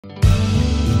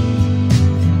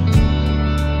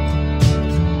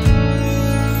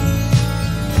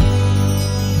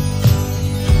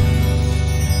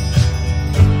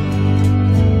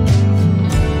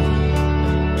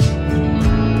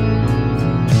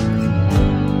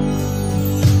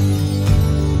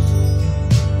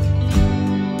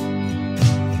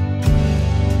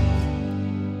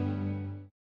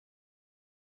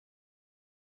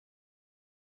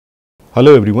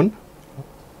Hello everyone,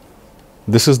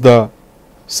 this is the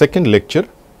second lecture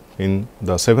in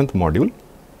the 7th module,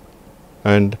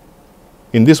 and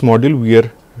in this module we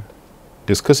are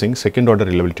discussing second order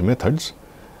reliability methods,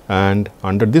 and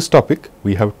under this topic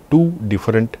we have two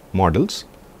different models.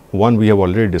 One we have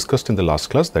already discussed in the last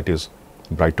class, that is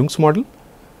Breitung's model.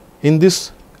 In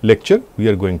this lecture we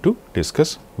are going to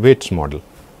discuss Tvedt's model.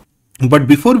 But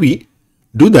before we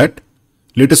do that,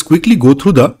 let us quickly go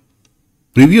through the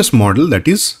previous model, that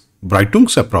is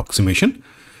Breitung's approximation,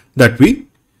 that we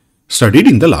studied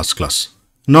in the last class.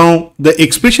 Now the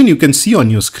expression you can see on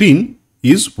your screen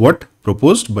is what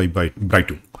proposed by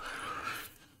Breitung.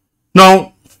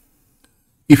 Now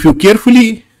if you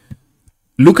carefully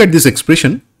look at this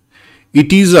expression,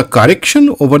 it is a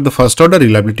correction over the first order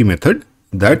reliability method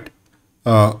that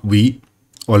we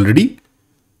already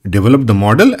developed the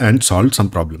model and solved some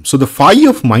problems. So the phi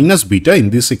of minus beta in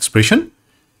this expression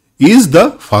is the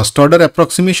first order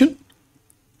approximation.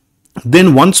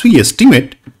 Then once we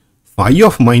estimate phi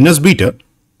of minus beta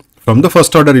from the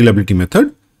first order reliability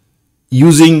method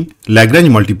using Lagrange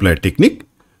multiplier technique,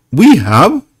 we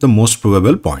have the most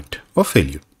probable point of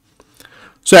failure.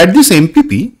 So at this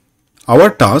MPP,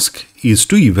 our task is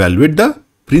to evaluate the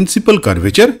principal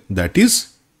curvature, that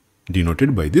is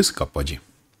denoted by this kappa G.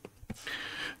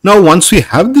 Now once we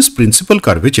have this principal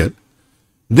curvature,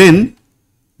 then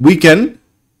we can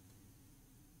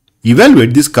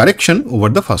evaluate this correction over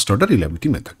the first order reliability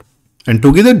method, and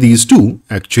together these two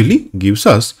actually gives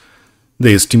us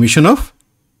the estimation of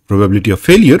probability of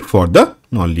failure for the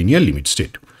nonlinear limit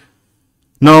state.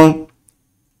 Now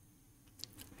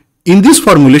in this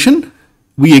formulation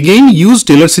we again use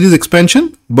Taylor series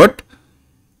expansion, but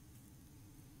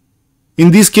in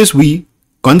this case we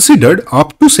considered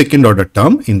up to second order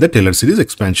term in the Taylor series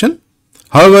expansion.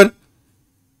 However,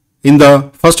 in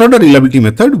the first order reliability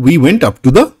method we went up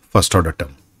to the first order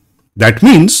term. That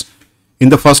means in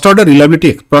the first order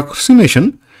reliability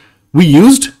approximation we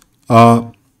used a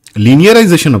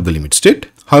linearization of the limit state.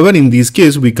 However, in this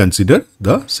case we consider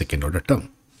the second order term.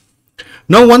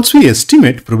 Now once we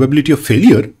estimate probability of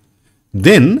failure,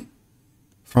 then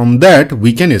from that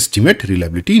we can estimate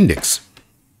reliability index.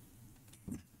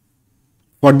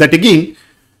 For that again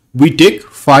we take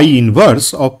phi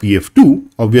inverse of PF2.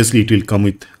 Obviously it will come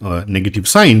with a negative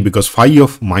sign because phi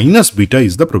of minus beta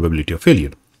is the probability of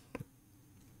failure.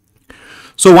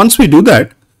 So once we do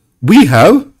that, we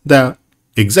have the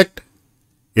exact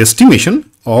estimation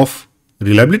of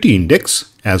reliability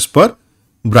index as per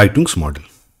Breitung's model.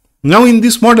 Now in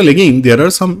this model again there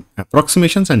are some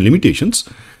approximations and limitations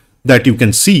that you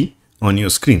can see on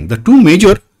your screen. The two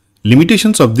major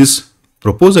limitations of this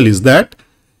proposal is that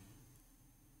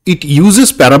it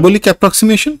uses parabolic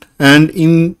approximation, and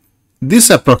in this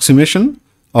approximation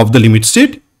of the limit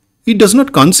state it does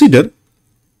not consider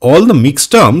all the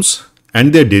mixed terms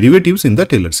and their derivatives in the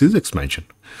Taylor series expansion.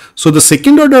 So the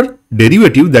second order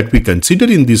derivative that we consider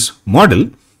in this model,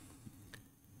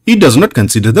 it does not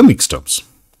consider the mixed terms.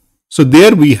 So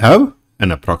there we have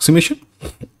an approximation.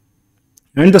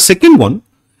 And the second one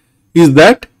is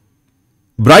that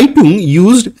Breitung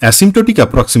used asymptotic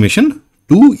approximation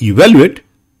to evaluate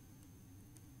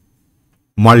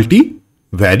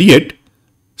multivariate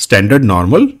standard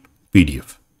normal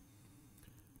PDF.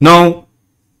 Now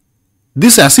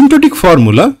this asymptotic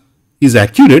formula is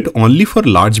accurate only for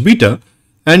large beta,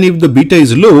 and if the beta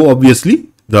is low, obviously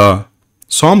the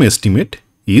SOM estimate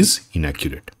is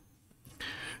inaccurate.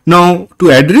 Now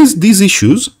to address these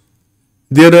issues,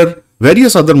 there are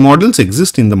various other models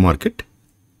exist in the market.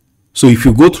 So if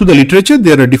you go through the literature,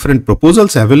 there are different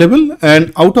proposals available,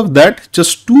 and out of that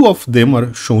just two of them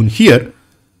are shown here.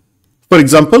 For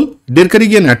example,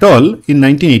 Derkarigian et al. In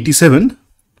 1987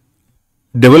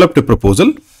 developed a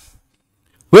proposal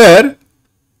where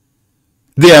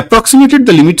they approximated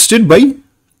the limit state by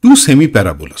two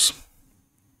semi-parabolas,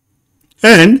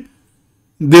 and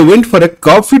they went for a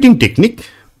curve fitting technique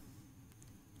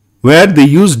where they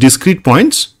used discrete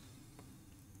points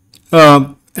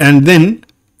and then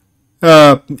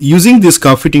using this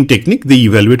curve fitting technique they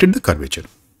evaluated the curvature.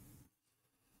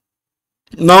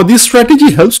 Now this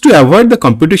strategy helps to avoid the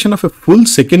computation of a full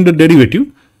second order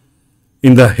derivative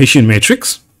in the Hessian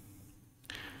matrix.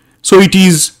 So it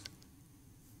is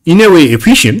in a way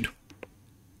efficient,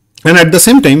 and at the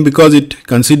same time because it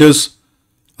considers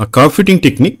a curve fitting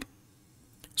technique,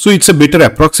 so it's a better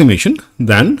approximation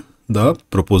than the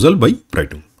proposal by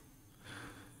Breitung.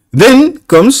 Then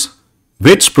comes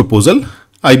Tvedt's proposal.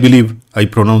 I believe I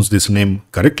pronounced this name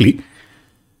correctly.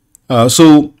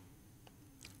 So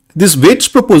this Tvedt's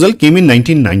proposal came in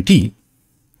 1990,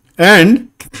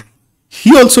 and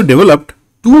he also developed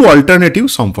two alternative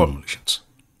sum formulations.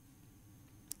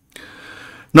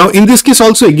 Now in this case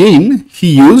also again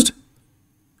he used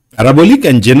parabolic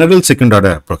and general second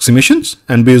order approximations,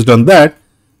 and based on that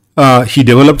he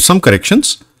developed some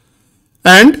corrections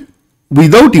and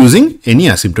without using any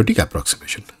asymptotic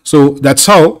approximation. So that's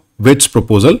how Tvedt's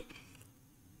proposal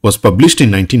was published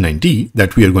in 1990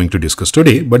 that we are going to discuss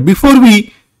today. But before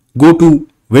we go to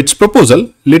Tvedt's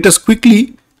proposal, let us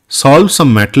quickly solve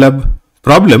some MATLAB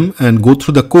problem and go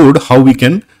through the code how we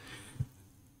can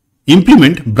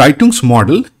implement Brightung's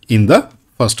model in the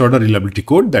first order reliability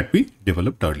code that we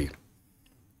developed earlier.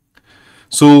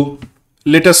 So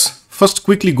let us first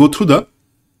quickly go through the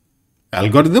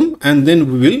algorithm and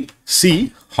then we will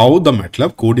see how the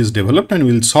MATLAB code is developed and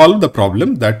we will solve the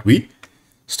problem that we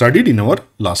studied in our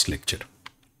last lecture.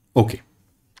 Okay.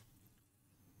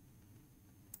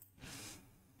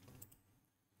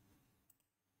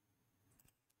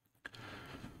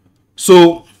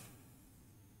 So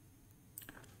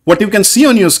what you can see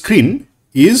on your screen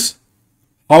is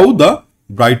how the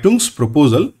Brightung's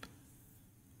proposal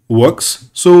works.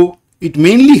 So it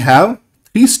mainly have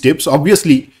three steps.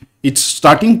 Obviously, its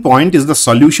starting point is the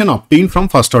solution obtained from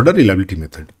first order reliability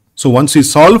method. So once we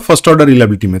solve first order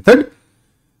reliability method,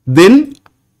 then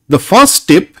the first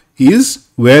step is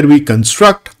where we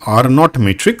construct R0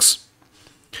 matrix.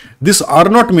 This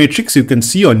R0 matrix you can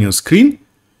see on your screen.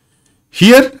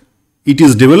 Here it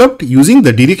is developed using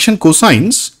the direction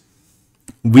cosines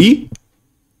we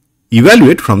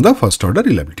evaluate from the first order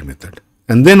reliability method.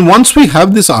 And then once we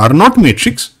have this R0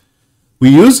 matrix, we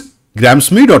use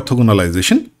Gram-Schmidt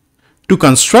orthogonalization to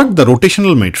construct the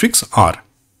rotational matrix R.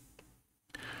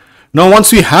 Now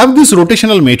once we have this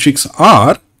rotational matrix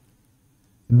R,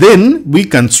 then we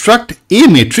construct A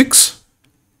matrix,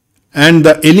 and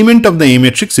the element of the A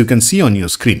matrix you can see on your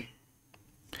screen.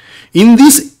 In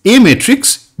this A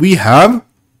matrix, we have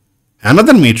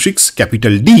another matrix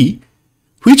capital D,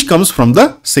 which comes from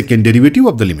the second derivative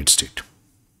of the limit state.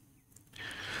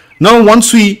 Now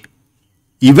once we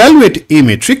evaluate A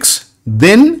matrix,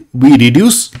 then we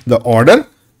reduce the order.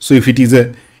 So if it is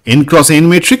a n cross n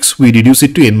matrix, we reduce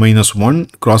it to n minus 1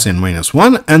 cross n minus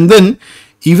 1 and then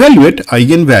evaluate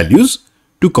eigenvalues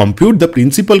to compute the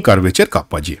principal curvature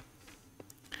kappa j.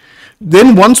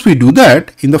 Then once we do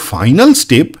that, in the final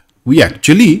step, we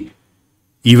actually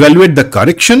evaluate the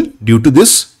correction due to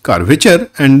this curvature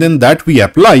and then that we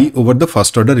apply over the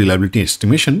first order reliability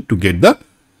estimation to get the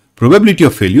probability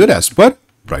of failure as per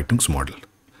Brightung's model.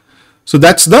 So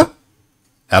that's the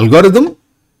algorithm,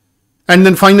 and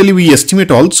then finally we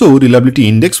estimate also reliability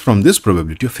index from this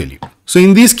probability of failure. So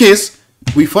in this case,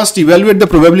 we first evaluate the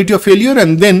probability of failure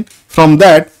and then from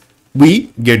that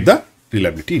we get the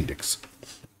reliability index.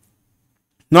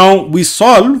 Now we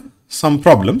solve some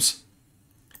problems.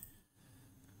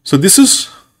 So this is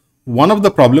one of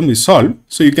the problem we solved.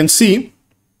 So you can see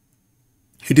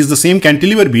it is the same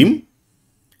cantilever beam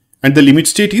and the limit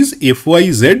state is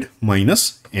Fyz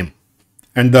minus m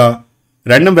and the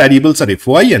random variables are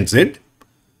Fy and Z.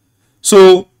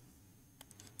 So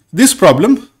this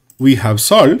problem we have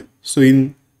solved. So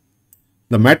in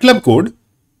the MATLAB code,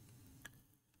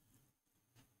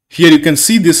 here you can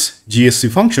see this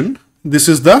GSC function. This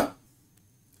is the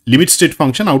limit state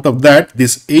function. Out of that,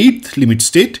 this 8th limit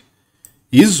state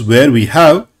is where we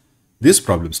have this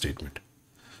problem statement.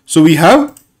 So we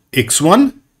have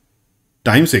x1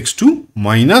 times x2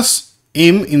 minus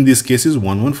m, in this case is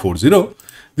 1140.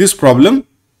 This problem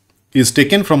is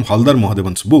taken from Haldar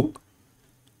Mahadevan's book,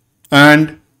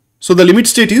 and so the limit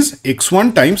state is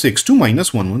x1 times x2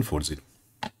 minus 1140.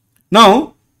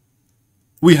 Now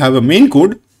we have a main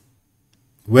code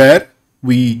where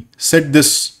we set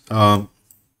this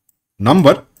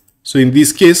number. So in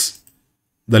this case,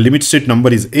 the limit state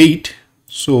number is 8.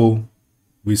 So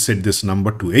we set this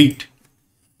number to 8.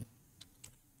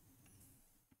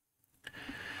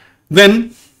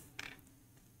 Then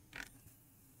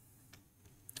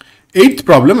 8th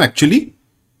problem actually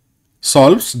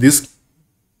solves this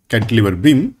cantilever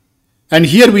beam, and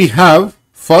here we have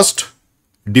first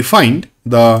defined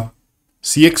the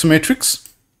CX matrix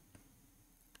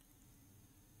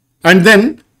and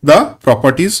then the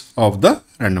properties of the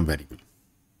random variable.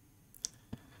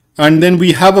 And then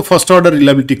we have a first order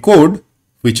reliability code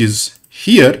which is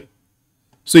here.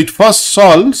 So it first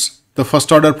solves the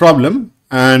first order problem,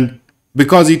 and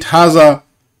because it has a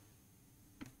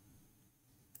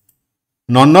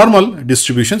non-normal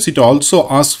distributions, it also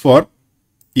asks for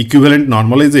equivalent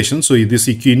normalization. So this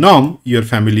equinorm you are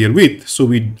familiar with. So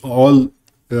we all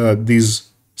these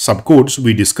subcodes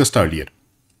we discussed earlier.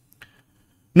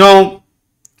 Now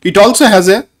it also has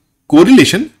a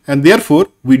correlation, and therefore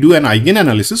we do an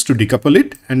eigenanalysis to decouple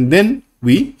it, and then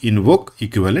we invoke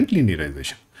equivalent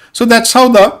linearization. So that's how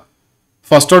the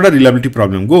first order reliability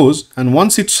problem goes, and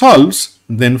once it solves,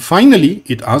 then finally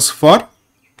it asks for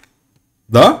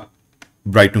the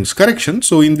Brightung's correction.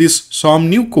 So in this SOM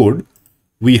new code,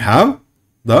 we have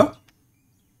the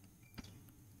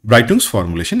Brightung's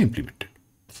formulation implemented.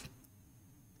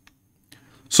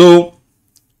 So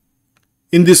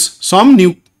in this SOM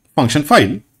new function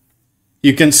file,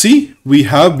 you can see we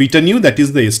have beta nu, that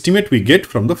is the estimate we get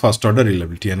from the first order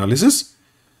reliability analysis.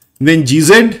 Then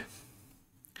gz,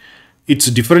 its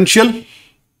differential,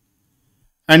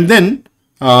 and then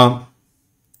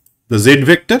the z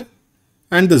vector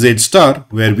and the z star,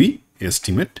 where we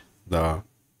estimate the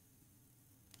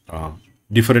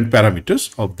different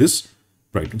parameters of this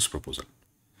Brightung's proposal.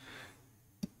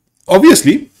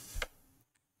 Obviously,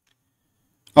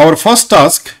 our first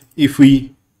task, if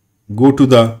we go to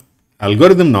the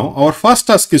algorithm now, our first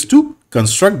task is to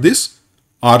construct this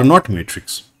R0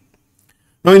 matrix.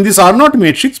 Now in this R0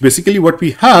 matrix, basically what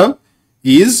we have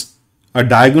is a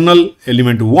diagonal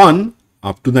element 1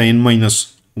 up to the n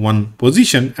minus 1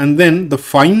 position, and then the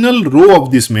final row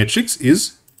of this matrix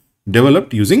is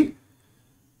developed using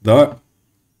the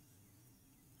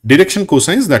direction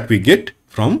cosines that we get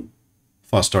from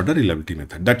first order reliability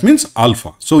method. That means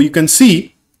alpha. So you can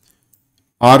see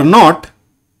R0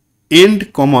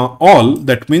 end comma all,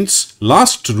 that means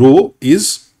last row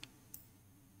is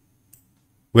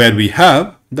where we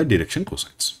have the direction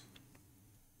cosines.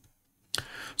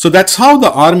 So that's how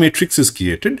the R matrix is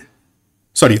created,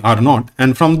 sorry, R0,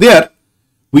 and from there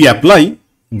we apply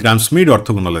Gram-Schmidt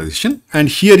orthogonalization, and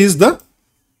here is the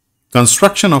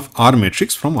construction of R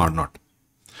matrix from R0.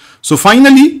 So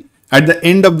finally, at the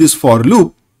end of this for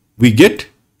loop, we get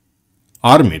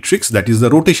R matrix, that is the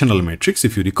rotational matrix.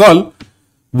 If you recall,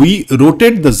 we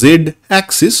rotate the z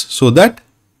axis so that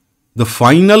the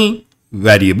final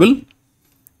variable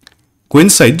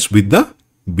coincides with the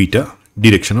beta,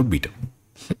 direction of beta.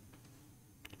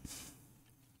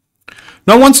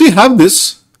 Now once we have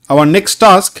this, our next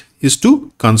task is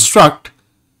to construct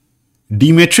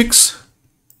D matrix.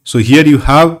 So here you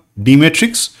have D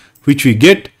matrix, which we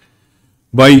get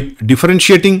by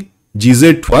differentiating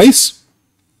gz twice,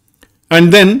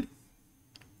 and then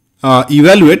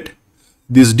evaluate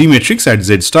this D matrix at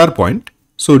z star point.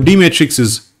 So D matrix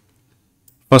is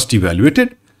first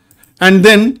evaluated, and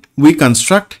then we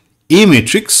construct A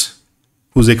matrix,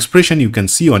 whose expression you can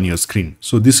see on your screen.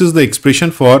 So this is the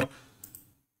expression for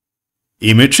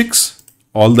A matrix.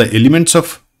 All the elements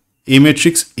of A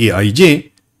matrix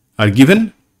Aij are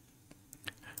given,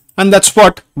 and that's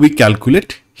what we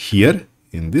calculate here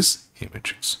in this A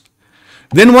matrix.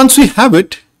 Then once we have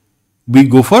it, we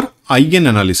go for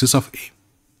eigenanalysis of A.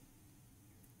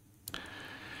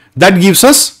 That gives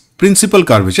us principal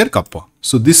curvature kappa.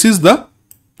 So this is the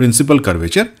principal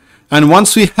curvature, and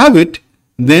once we have it,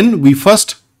 then we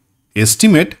first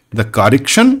estimate the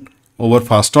correction over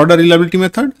first order reliability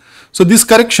method. So this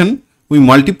correction we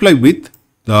multiply with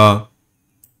the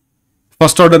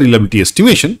first order reliability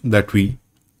estimation that we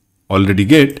already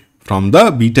get from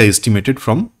the beta estimated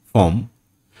from form,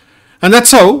 and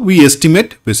that's how we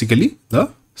estimate basically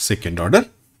the second order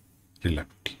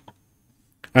reliability.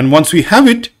 And once we have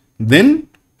it, then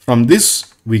from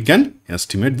this we can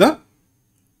estimate the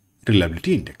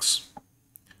reliability index.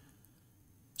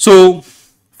 So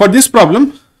for this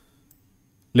problem,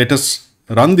 let us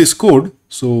run this code.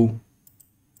 So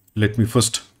let me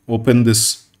first open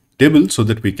this table so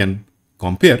that we can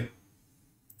compare.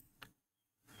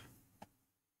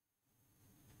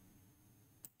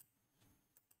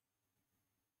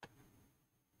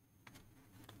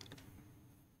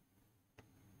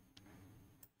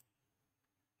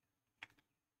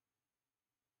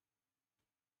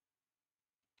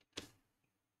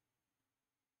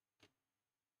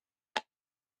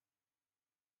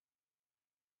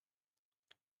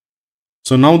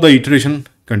 So now the iteration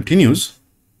continues.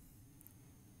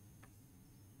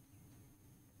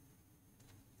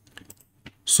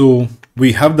 So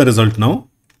we have the result now.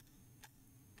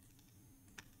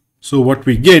 So what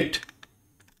we get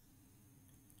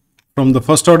from the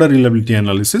first order reliability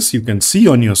analysis, you can see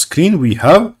on your screen, we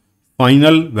have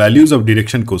final values of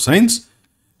direction cosines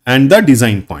and the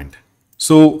design point.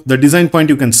 So the design point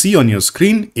you can see on your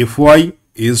screen, Fy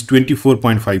is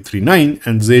 24.539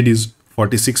 and Z is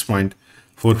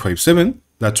 46.457.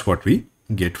 That's what we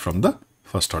get from the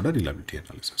first order reliability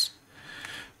analysis.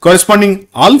 Corresponding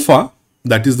alpha,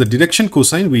 that is the direction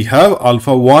cosine, we have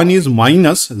alpha 1 is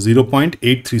minus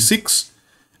 0.836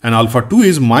 and alpha 2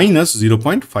 is minus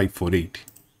 0.548.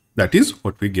 That is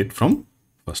what we get from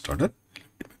first order.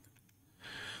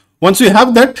 Once we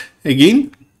have that,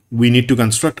 again, we need to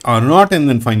construct R0 and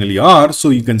then finally R. So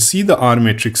you can see the R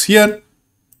matrix here,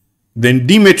 then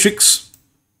D matrix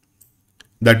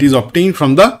that is obtained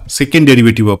from the second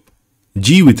derivative of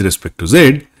G with respect to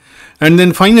Z. And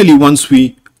then finally, once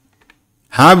we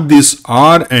have this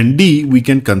R and D, we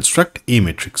can construct A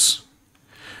matrix.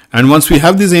 And once we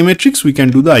have this A matrix, we can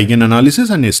do the eigen analysis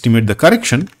and estimate the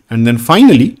correction. And then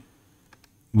finally,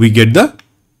 we get the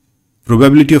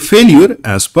probability of failure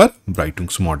as per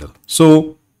Breitung's model.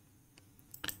 So,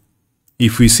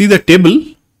 if we see the table,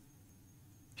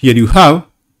 here you have,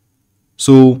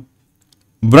 so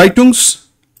Breitung's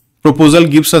proposal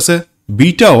gives us a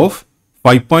beta of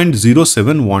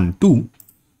 5.0712.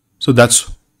 So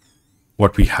that's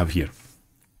what we have here.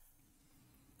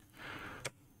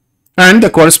 And the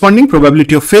corresponding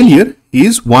probability of failure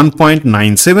is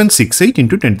 1.9768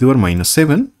 into 10 to the power minus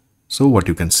 7. So what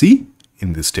you can see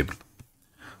in this table.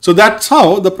 So that's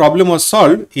how the problem was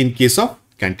solved in case of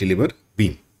cantilever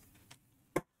beam.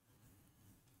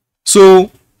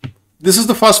 So this is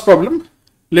the first problem.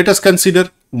 Let us consider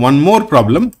one more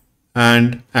problem,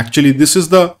 and actually this is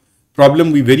the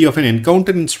problem we very often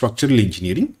encounter in structural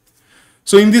engineering.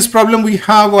 So in this problem we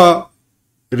have a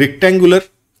rectangular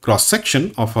cross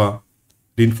section of a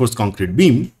reinforced concrete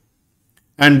beam,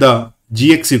 and the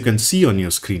GX you can see on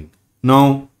your screen.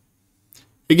 Now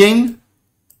again,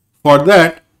 for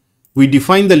that we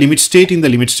define the limit state in the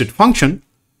limit state function.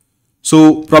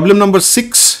 So problem number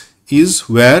 6 is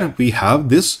where we have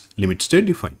this limit state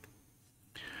defined.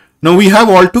 Now we have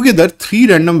altogether 3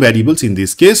 random variables in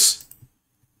this case: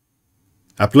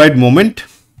 applied moment,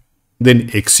 then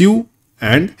XU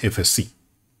and FSC.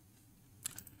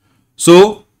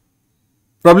 So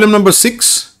problem number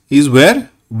 6 is where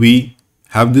we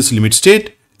have this limit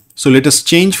state. So let us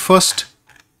change first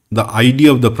the ID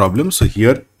of the problem. So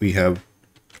here we have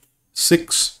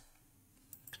 6.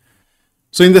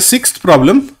 So in the 6th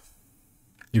problem,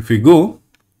 if we go,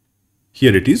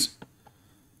 here it is.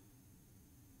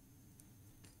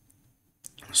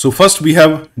 So first we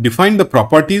have defined the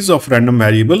properties of random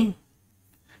variable,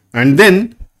 and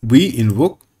then we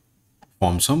invoke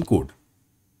form sum code.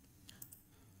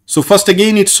 So first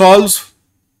again it solves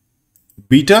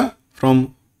beta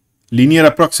from linear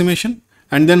approximation,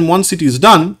 and then once it is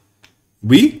done,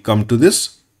 we come to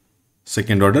this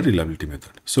second order reliability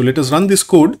method. So let us run this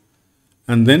code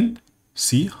and then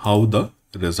see how the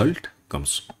result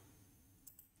comes.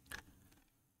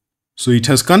 So it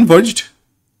has converged.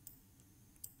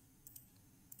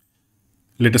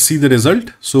 Let us see the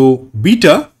result. So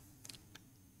beta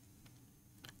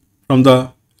from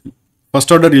the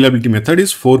first order reliability method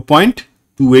is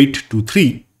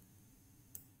 4.2823.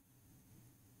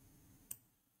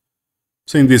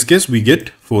 So in this case we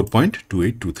get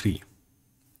 4.2823.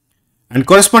 And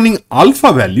corresponding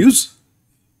alpha values,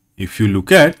 if you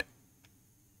look at,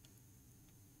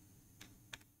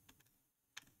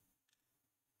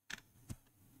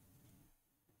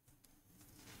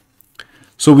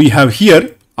 so we have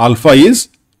here alpha is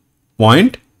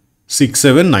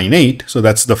 0.6798. So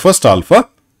that's the first alpha.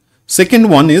 Second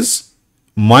one is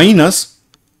minus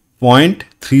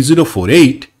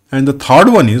 0.3048, and the third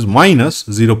one is minus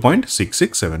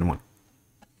 0.6671.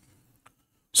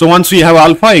 So once we have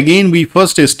alpha, again we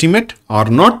first estimate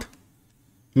R0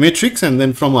 matrix, and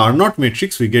then from R0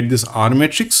 matrix we get this R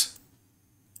matrix.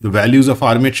 The values of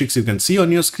R matrix you can see on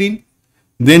your screen.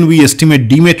 Then we estimate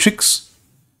D matrix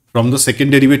from the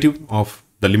second derivative of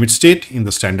the limit state in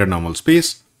the standard normal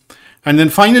space. And then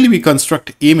finally we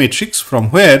construct A matrix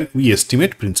from where we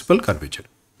estimate principal curvature.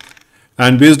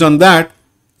 And based on that,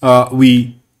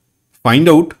 we find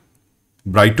out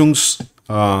Breitung's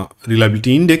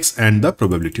reliability index and the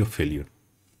probability of failure.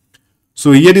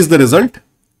 So here is the result.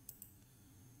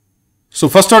 So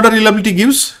first order reliability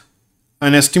gives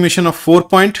an estimation of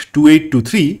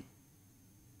 4.2823.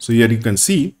 So here you can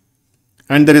see,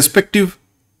 and the respective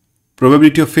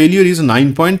probability of failure is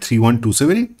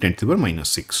 9.3127 in 10 to the power minus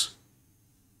 6.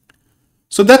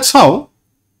 So that's how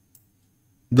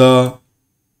the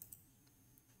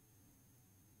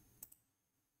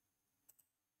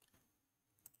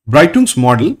Breitung's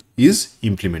model is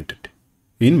implemented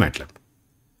in MATLAB.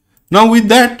 Now with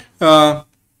that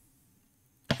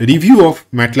review of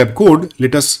MATLAB code,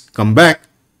 let us come back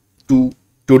to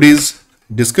today's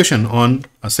discussion on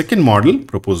a second model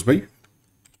proposed by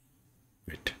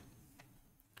Tvedt.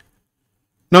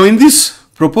 Now in this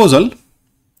proposal,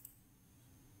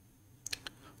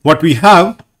 what we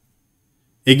have,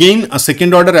 again a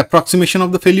second order approximation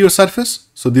of the failure surface.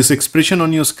 So this expression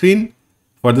on your screen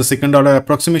for the second order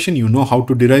approximation, you know how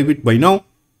to derive it by now.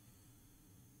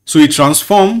 So we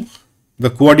transform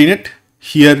the coordinate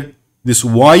here this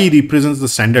y represents the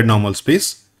standard normal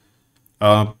space.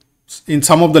 In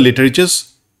some of the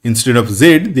literatures, instead of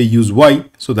z, they use y.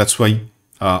 So that's why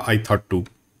I thought to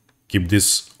keep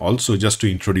this also, just to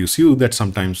introduce you that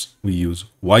sometimes we use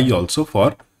y also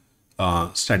for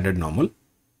standard normal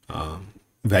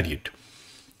variate.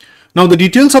 Now the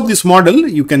details of this model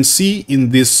you can see in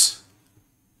this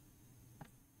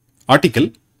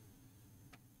article.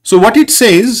 So what it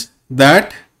says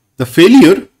that the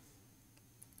failure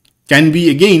can be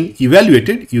again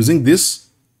evaluated using this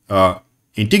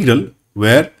integral,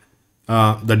 where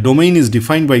the domain is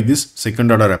defined by this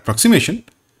second order approximation,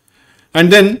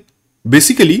 and then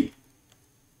basically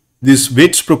this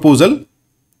Tvedt's proposal,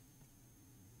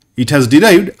 it has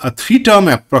derived a 3-term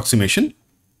approximation.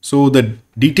 So the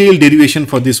detailed derivation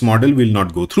for this model will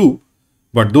not go through,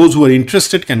 but those who are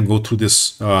interested can go through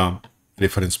this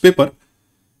reference paper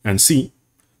and see.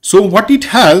 So what it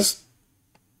has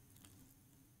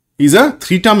is a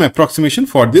 3-term approximation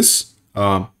for this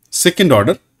second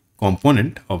order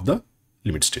component of the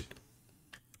limit state.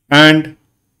 And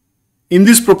in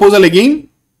this proposal again,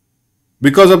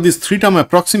 because of these 3-term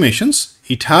approximations,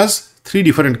 it has 3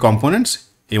 different components,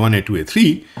 A1, A2,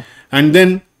 A3, and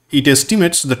then it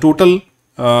estimates the total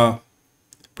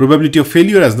probability of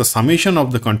failure as the summation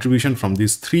of the contribution from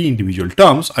these 3 individual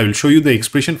terms. I will show you the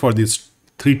expression for these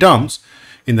 3 terms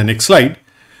in the next slide.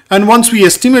 And once we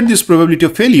estimate this probability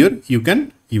of failure, you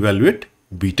can evaluate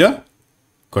beta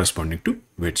corresponding to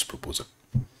Tvedt's proposal.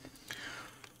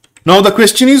 Now the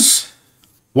question is,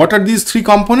 what are these 3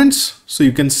 components? So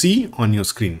you can see on your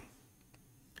screen.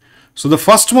 So the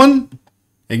first one,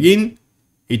 again,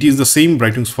 it is the same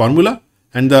Breitlung's formula,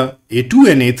 and the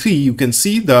A2 and A3, you can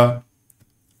see the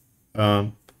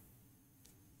 2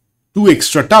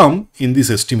 extra term in this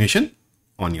estimation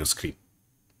on your screen.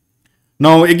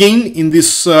 Now again, in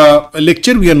this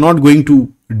lecture, we are not going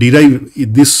to derive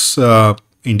this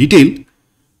in detail,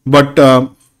 but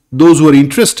those who are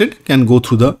interested can go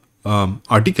through the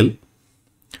article.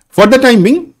 For the time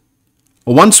being,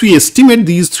 once we estimate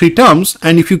these 3 terms,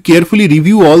 and if you carefully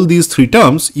review all these 3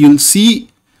 terms, you will see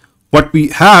what we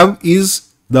have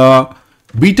is the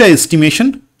beta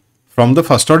estimation from the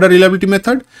first order reliability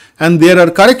method, and there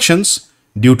are corrections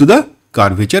due to the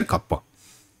curvature kappa.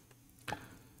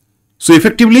 So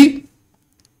effectively,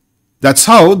 that's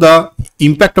how the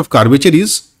impact of curvature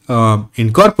is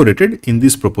incorporated in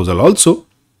this proposal also.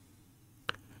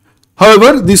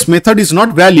 However, this method is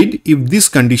not valid if this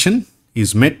condition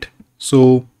is met.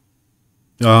 So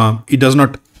it does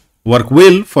not work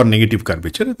well for negative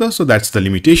curvature. So that's the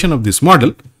limitation of this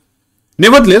model.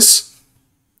 Nevertheless,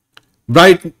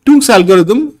 Breitlung's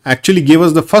algorithm actually gave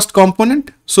us the first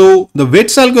component. So the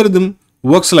Tvedt's algorithm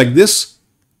works like this.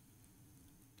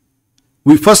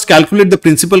 We first calculate the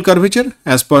principal curvature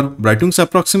as per Breitlung's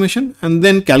approximation, and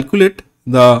then calculate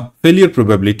the failure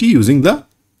probability using the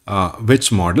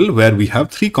Tvedt's model, where we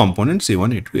have 3 components,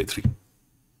 A1, A2, A3.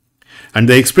 And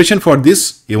the expression for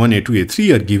this A1, A2,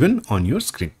 A3 are given on your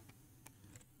screen.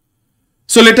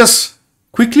 So let us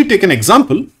quickly take an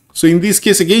example. So in this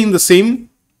case, again, the same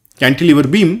cantilever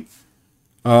beam.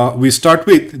 We start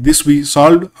with this. We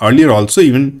solved earlier also,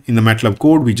 even in the MATLAB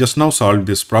code, we just now solved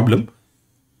this problem.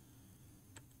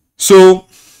 So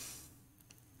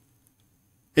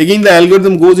again, the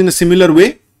algorithm goes in a similar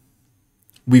way.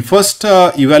 We first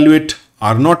evaluate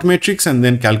R0 matrix and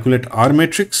then calculate R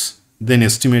matrix, then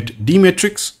estimate D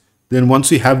matrix. Then once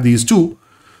we have these 2,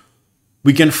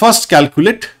 we can first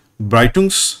calculate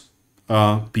Breitlung's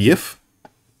PF,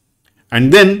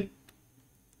 and then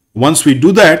once we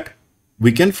do that,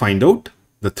 we can find out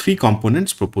the 3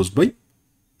 components proposed by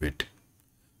Tvedt.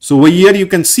 So over here you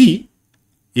can see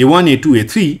A1, A2,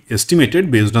 A3 estimated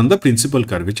based on the principal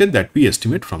curvature that we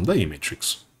estimate from the A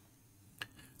matrix.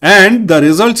 And the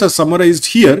results are summarized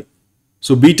here.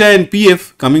 So beta and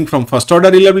PF coming from first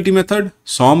order reliability method,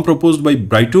 SOM proposed by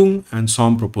Breitlung and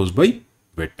SOM proposed by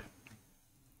Tvedt.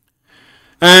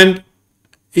 And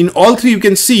in all 3 you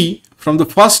can see from the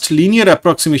first linear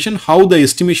approximation how the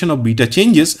estimation of beta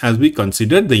changes as we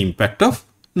consider the impact of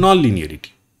nonlinearity.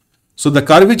 So the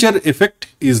curvature effect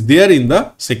is there in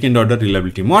the second order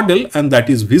reliability model, and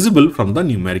that is visible from the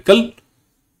numerical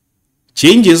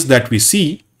changes that we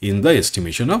see in the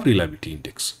estimation of reliability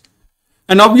index.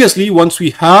 And obviously, once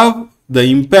we have the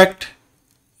impact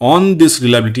on this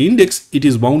reliability index, it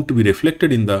is bound to be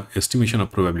reflected in the estimation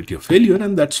of probability of failure,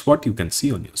 and that's what you can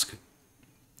see on your screen.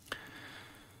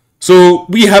 So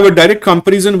we have a direct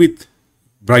comparison with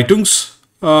Breitlung's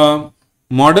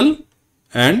model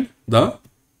and the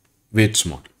Tvedt's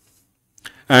model.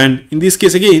 And in this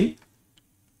case again,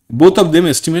 both of them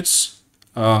estimates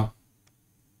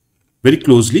very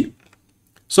closely.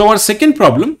 So our second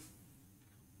problem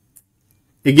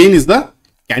again is the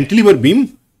cantilever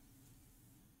beam.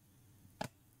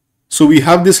 So we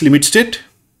have this limit state.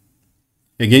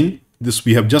 Again, this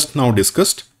we have just now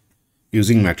discussed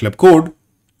using MATLAB code.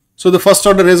 So the first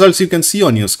order results you can see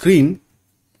on your screen.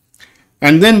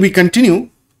 And then we continue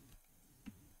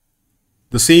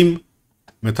the same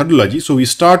methodology. So we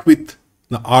start with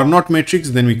the R0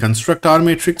 matrix, then we construct R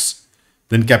matrix,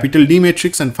 then capital D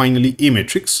matrix, and finally A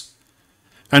matrix.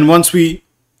 And once we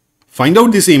find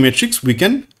out this A matrix, we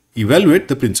can evaluate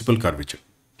the principal curvature.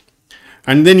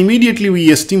 And then immediately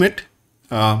we estimate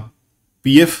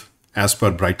PF as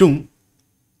per Breitung,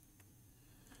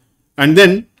 and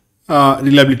then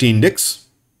reliability index.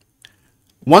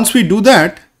 Once we do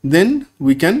that, then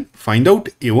we can find out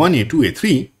A1, A2,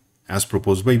 A3 as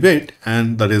proposed by Tvedt,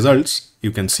 and the results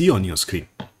you can see on your screen.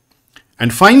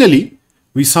 And finally,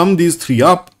 we sum these three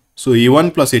up. So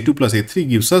A1 plus A2 plus A3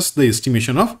 gives us the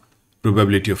estimation of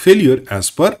probability of failure as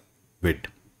per Tvedt.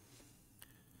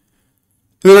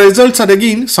 The results are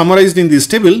again summarized in this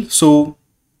table. So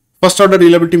first order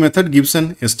reliability method gives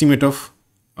an estimate of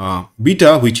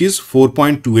beta, which is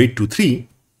 4.2823.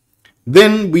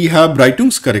 Then we have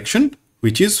Breitung's correction,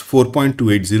 which is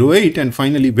 4.2808, and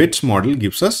finally Tvedt's model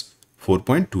gives us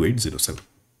 4.2807.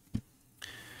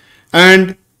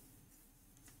 And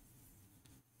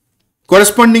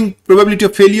corresponding probability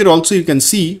of failure also you can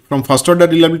see from first order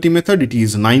reliability method, it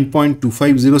is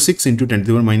 9.2506 into 10 to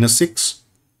the power minus 6,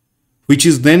 which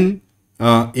is then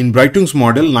in Breitung's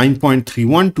model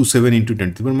 9.3127 into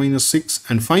 10 to the power minus 6,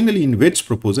 and finally in Tvedt's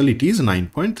proposal it is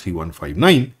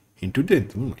 9.3159 into 10 to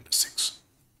the power minus 6.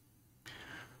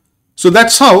 So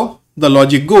that's how the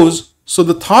logic goes. So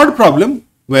the third problem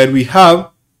where we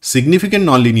have significant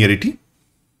nonlinearity.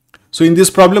 So in this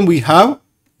problem we have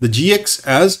the gx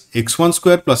as x1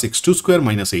 square plus x2 square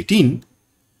minus 18,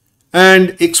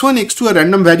 and x1, x2 are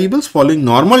random variables following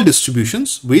normal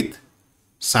distributions with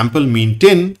sample mean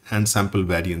 10 and sample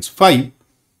variance 5.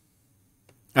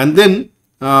 And then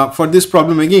for this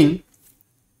problem again,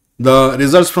 the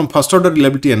results from first order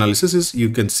reliability analysis is you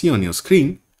can see on your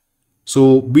screen.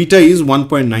 So beta is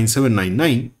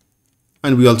 1.9799,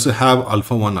 and we also have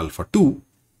alpha 1, alpha 2,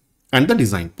 and the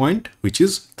design point, which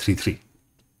is 3.3.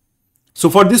 So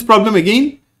for this problem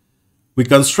again, we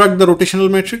construct the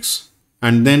rotational matrix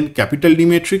and then capital D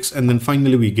matrix, and then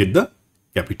finally we get the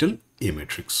capital A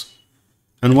matrix.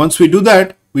 And once we do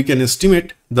that, we can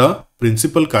estimate the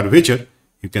principal curvature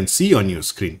you can see on your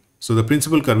screen. So the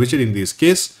principal curvature in this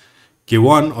case,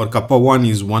 K1 or kappa 1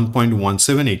 is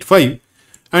 1.1785,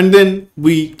 and then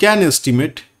we can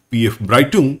estimate PF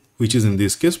Breitung, which is in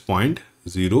this case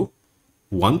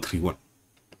 0.0131.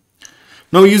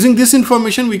 Now using this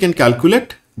information, we can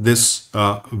calculate this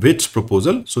Tvedt's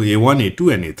proposal. So A1,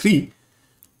 A2 and A3.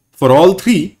 For all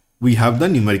three, we have the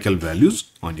numerical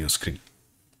values on your screen.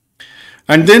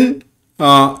 And then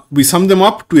we sum them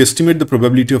up to estimate the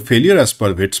probability of failure as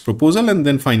per Tvedt's proposal, and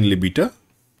then finally beta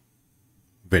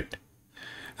Tvedt.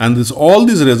 And all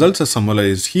these results are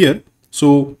summarized here.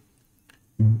 So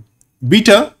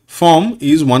beta form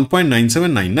is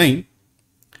 1.9799.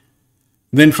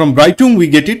 Then from Breitung we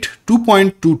get it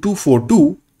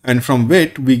 2.2242, and from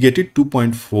Tvedt we get it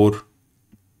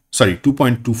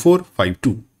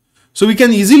 2.2452. So we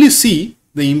can easily see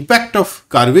the impact of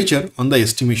curvature on the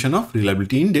estimation of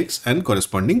reliability index and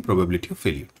corresponding probability of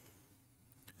failure.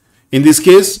 In this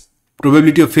case,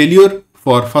 probability of failure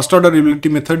for first order reliability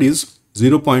method is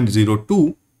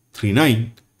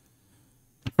 0.0239.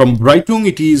 From Breitung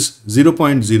it is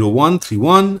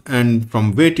 0.0131, and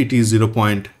from Tvedt it is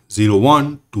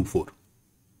 0.0124.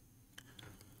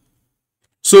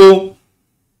 So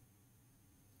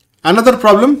another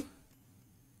problem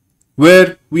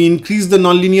where we increase the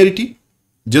nonlinearity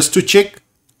just to check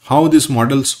how these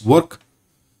models work.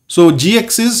 So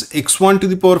gx is x1 to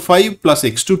the power 5 plus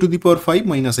x2 to the power 5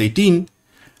 minus 18,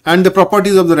 and the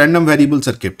properties of the random variables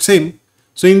are kept same.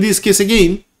 So in this case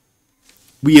again,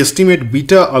 we estimate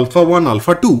beta alpha 1,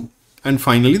 alpha 2, and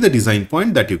finally the design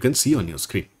point that you can see on your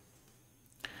screen.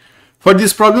 For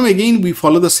this problem again, we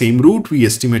follow the same route. We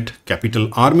estimate capital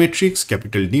R matrix,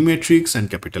 capital D matrix, and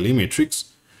capital A matrix.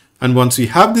 And once we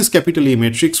have this capital A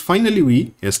matrix, finally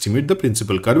we estimate the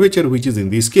principal curvature, which is in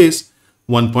this case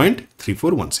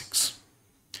 1.3416.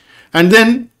 And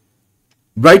then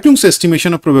Breitung's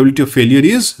estimation of probability of failure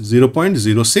is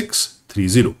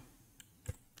 0.0630.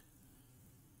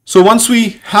 So once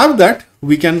we have that,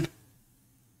 we can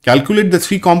calculate the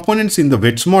three components in the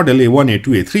Tvedt's model A1,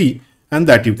 A2, A3, and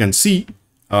that you can see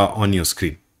on your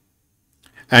screen.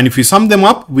 And if we sum them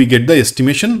up, we get the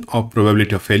estimation of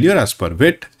probability of failure as per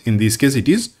Tvedt. In this case, it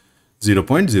is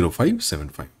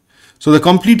 0.0575. So the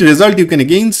complete result you can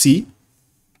again see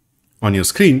on your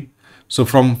screen. So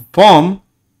from form,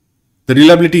 the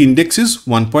reliability index is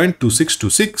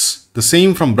 1.2626. The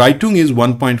same from Breitung is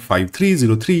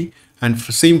 1.5303 and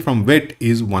same from Tvedt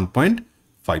is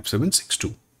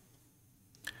 1.5762.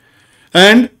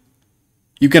 And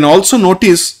you can also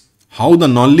notice how the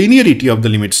nonlinearity of the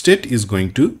limit state is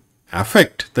going to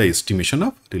affect the estimation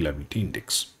of reliability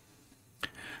index.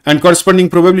 And corresponding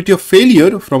probability of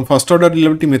failure from first order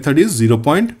reliability method is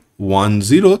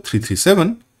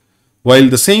 0.10337, while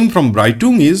the same from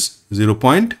Breitung is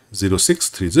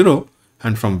 0.0630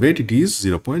 and from Tvedt it is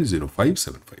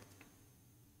 0.0575.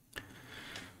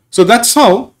 So that's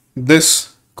how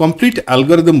this complete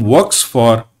algorithm works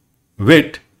for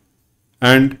Tvedt,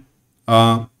 and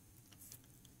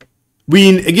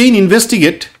we again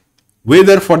investigate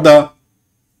whether for the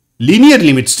linear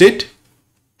limit state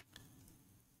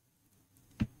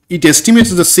it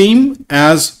estimates the same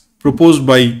as proposed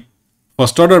by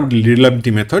first order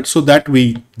reliability method, so that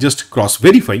we just cross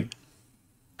verify.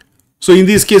 So in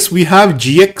this case we have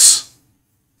Gx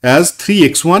as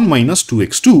 3x1 minus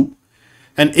 2x2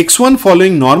 and x1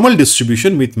 following normal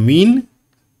distribution with mean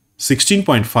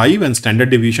 16.5 and standard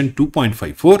deviation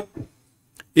 2.54.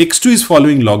 x2 is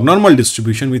following log normal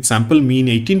distribution with sample mean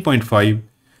 18.5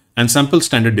 and sample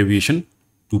standard deviation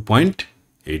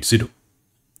 2.80.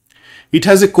 It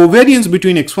has a covariance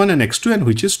between x1 and x2 and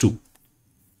which is 2.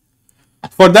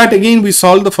 For that again we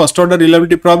solve the first order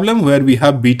reliability problem where we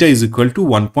have beta is equal to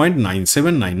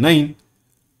 1.9799,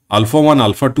 alpha 1,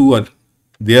 alpha 2 are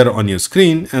there on your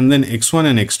screen, and then x1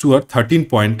 and x2 are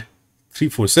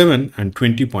 13.347 and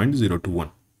 20.021.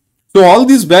 So all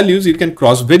these values you can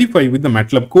cross verify with the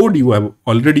MATLAB code you have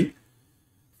already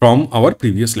from our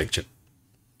previous lecture.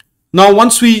 Now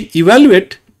once we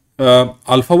evaluate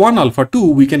alpha 1, alpha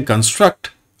 2, we can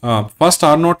construct first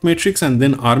R0 matrix and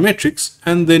then R matrix,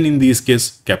 and then in this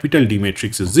case capital D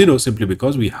matrix is 0 simply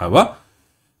because we have a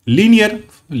linear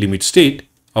limit state.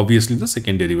 Obviously the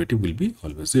second derivative will be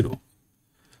always 0.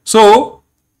 So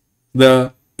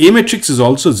the A matrix is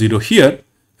also 0 here,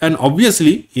 and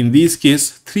obviously in this case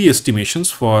 3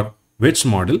 estimations for Tvedt's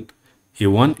model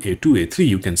A1, A2, A3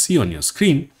 you can see on your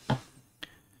screen.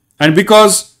 And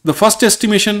because the first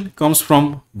estimation comes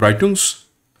from Breitung's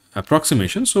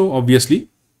approximation, so obviously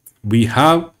we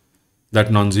have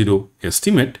that non-zero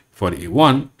estimate for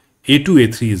A1, A2,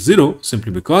 A3 is 0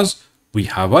 simply because we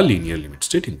have a linear limit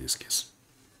state in this case.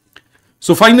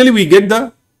 So finally we get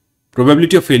the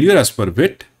probability of failure as per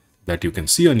Tvedt that you can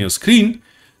see on your screen,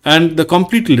 and the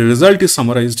complete result is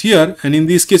summarized here, and in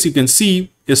this case you can see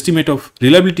estimate of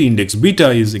reliability index beta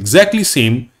is exactly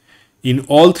same in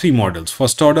all 3 models: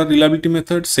 first order reliability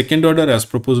method, second order as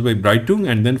proposed by Breitung,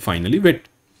 and then finally Tvedt.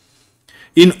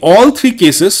 In all 3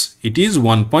 cases it is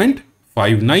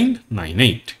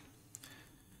 1.5998,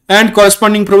 and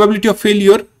corresponding probability of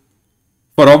failure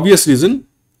for obvious reason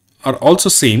are also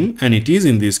same, and it is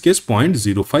in this case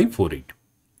 0.0548.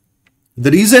 The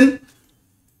reason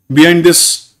behind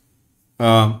this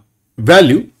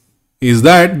value is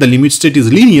that the limit state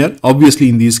is linear. Obviously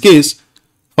in this case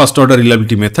first order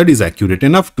reliability method is accurate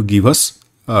enough to give us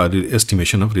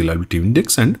estimation of reliability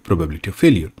index and probability of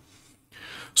failure.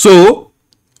 So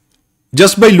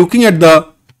just by looking at the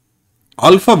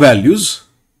alpha values,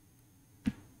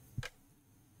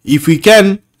 if we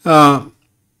can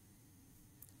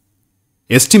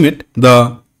estimate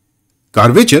the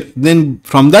curvature, then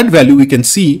from that value we can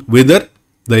see whether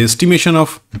the estimation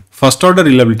of first order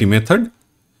reliability method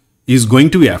is going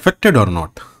to be affected or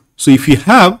not. So if we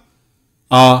have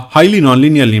a highly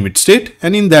nonlinear limit state,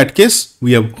 and in that case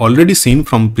we have already seen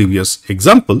from previous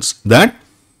examples that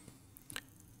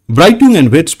Breitung and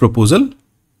Tvedt's proposal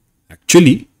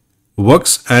actually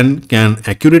works and can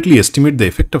accurately estimate the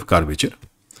effect of curvature.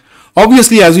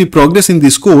 Obviously as we progress in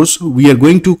this course we are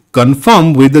going to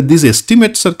confirm whether these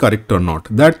estimates are correct or not.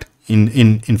 That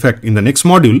in fact in the next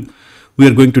module we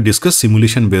are going to discuss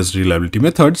simulation based reliability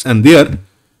methods, and there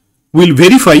we will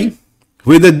verify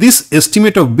whether this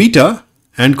estimate of beta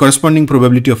and corresponding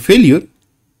probability of failure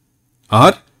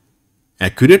are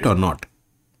accurate or not.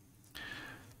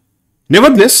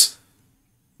 Nevertheless,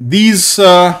 these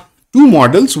 2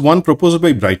 models, one proposed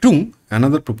by Breitung,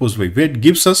 another proposed by Tvedt,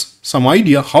 gives us some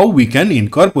idea how we can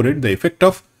incorporate the effect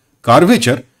of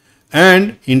curvature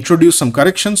and introduce some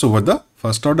corrections over the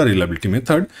first order reliability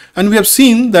method. And we have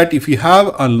seen that if we have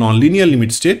a nonlinear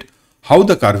limit state, how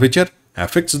the curvature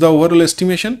affects the overall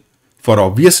estimation for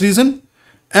obvious reason,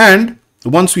 and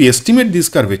once we estimate this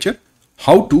curvature,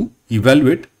 how to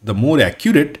evaluate the more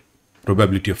accurate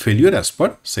probability of failure as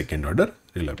per second order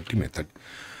reliability method.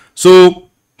 So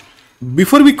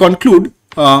before we conclude,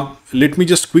 let me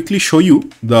just quickly show you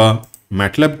the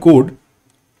MATLAB code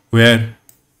where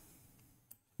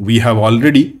we have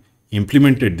already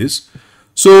implemented this.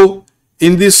 So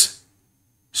in this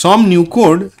some new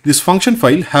code, this function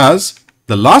file has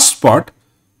the last part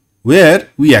where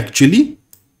we actually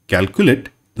calculate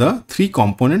the three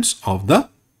components of the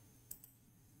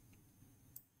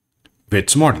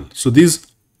Tvedt's model. So these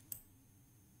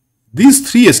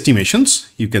three estimations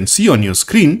you can see on your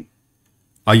screen,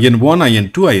 IN1,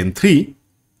 IN2, IN3,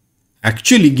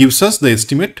 actually gives us the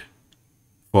estimate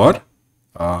for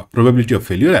probability of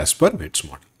failure as per Tvedt's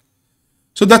model.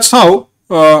 So that's how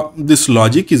this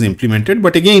logic is implemented.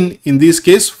 But again, in this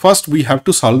case, first we have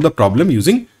to solve the problem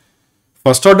using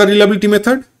first order reliability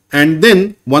method, and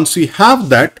then once we have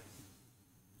that,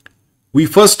 we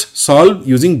first solve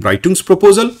using Breitlung's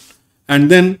proposal, and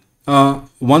then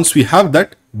once we have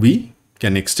that, we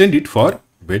can extend it for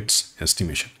Tvedt's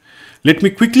estimation. Let me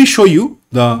quickly show you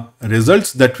the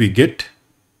results that we get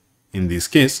in this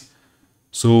case.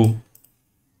 So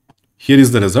here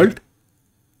is the result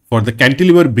for the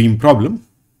cantilever beam problem.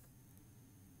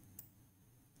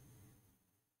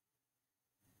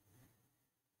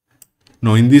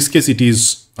 Now in this case it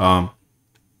is,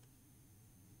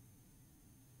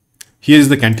 here is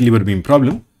the cantilever beam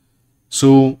problem.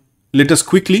 So let us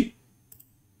quickly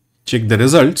check the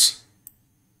results.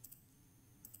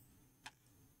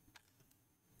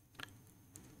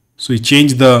 So we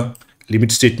change the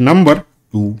limit state number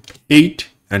to 8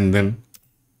 and then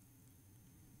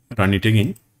run it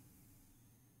again.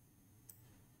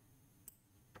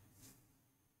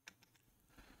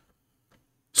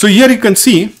 So here you can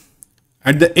see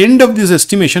at the end of this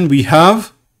estimation we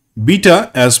have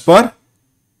beta as per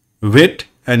Tvedt,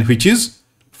 and which is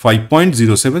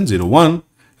 5.0701,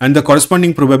 and the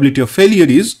corresponding probability of failure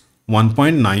is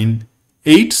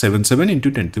 1.9877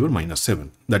 into 10 to the power minus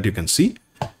 7, that you can see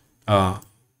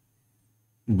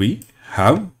we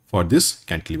have for this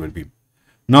cantilever beam.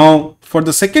 Now for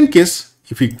the second case,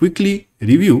 if we quickly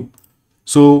review,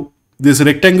 so this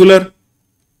rectangular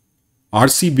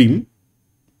RC beam,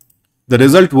 the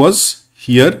result was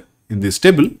here in this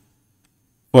table.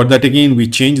 For that again we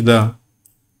change the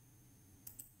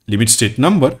limit state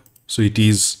number, so it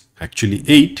is actually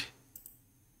 8.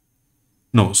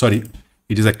 No, sorry,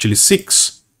 it is actually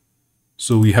 6.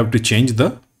 So we have to change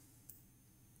the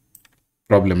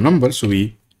problem number. So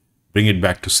we bring it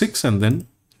back to 6 and then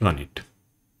run it.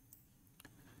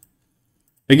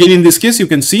 Again, in this case, you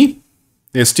can see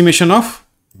the estimation of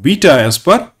beta as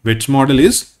per Tvedt's model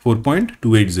is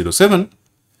 4.2807,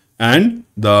 and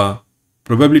the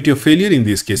probability of failure in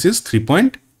this case is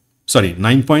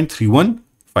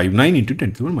 9.3159 into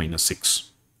 10 to the power minus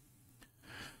 6.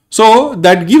 So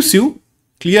that gives you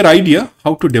clear idea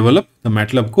how to develop the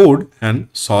MATLAB code and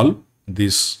solve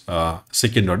this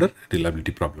second order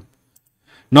reliability problem.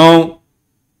 Now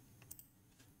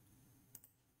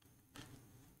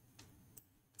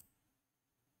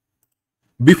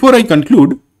before I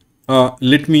conclude,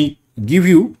 let me give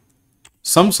you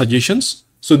some suggestions.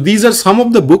 So these are some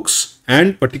of the books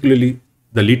and particularly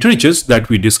the literatures that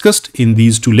we discussed in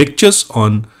these two lectures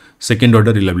on second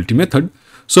order reliability method.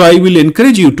 So I will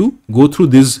encourage you to go through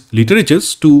these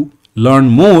literatures to learn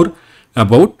more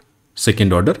about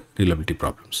second order reliability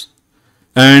problems.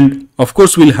 And of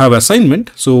course we'll have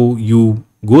assignment, so you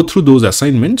go through those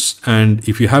assignments, and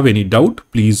if you have any doubt,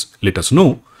 please let us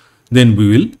know, then we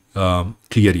will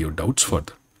clear your doubts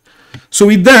further. So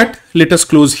with that, let us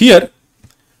close here.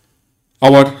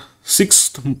 Our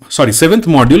seventh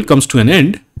module comes to an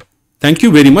end. Thank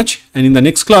you very much, and in the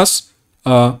next class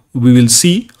we will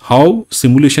see how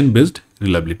simulation based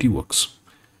reliability works.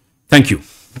 Thank you.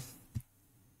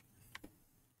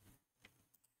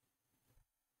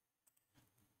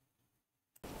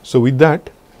 So with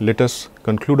that, let us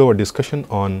conclude our discussion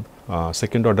on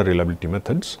second order reliability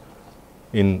methods.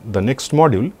 In the next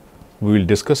module, we will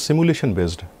discuss simulation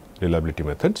based reliability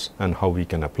methods and how we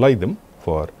can apply them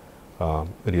for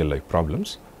real life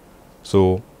problems.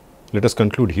 So let us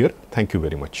conclude here. Thank you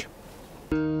very much.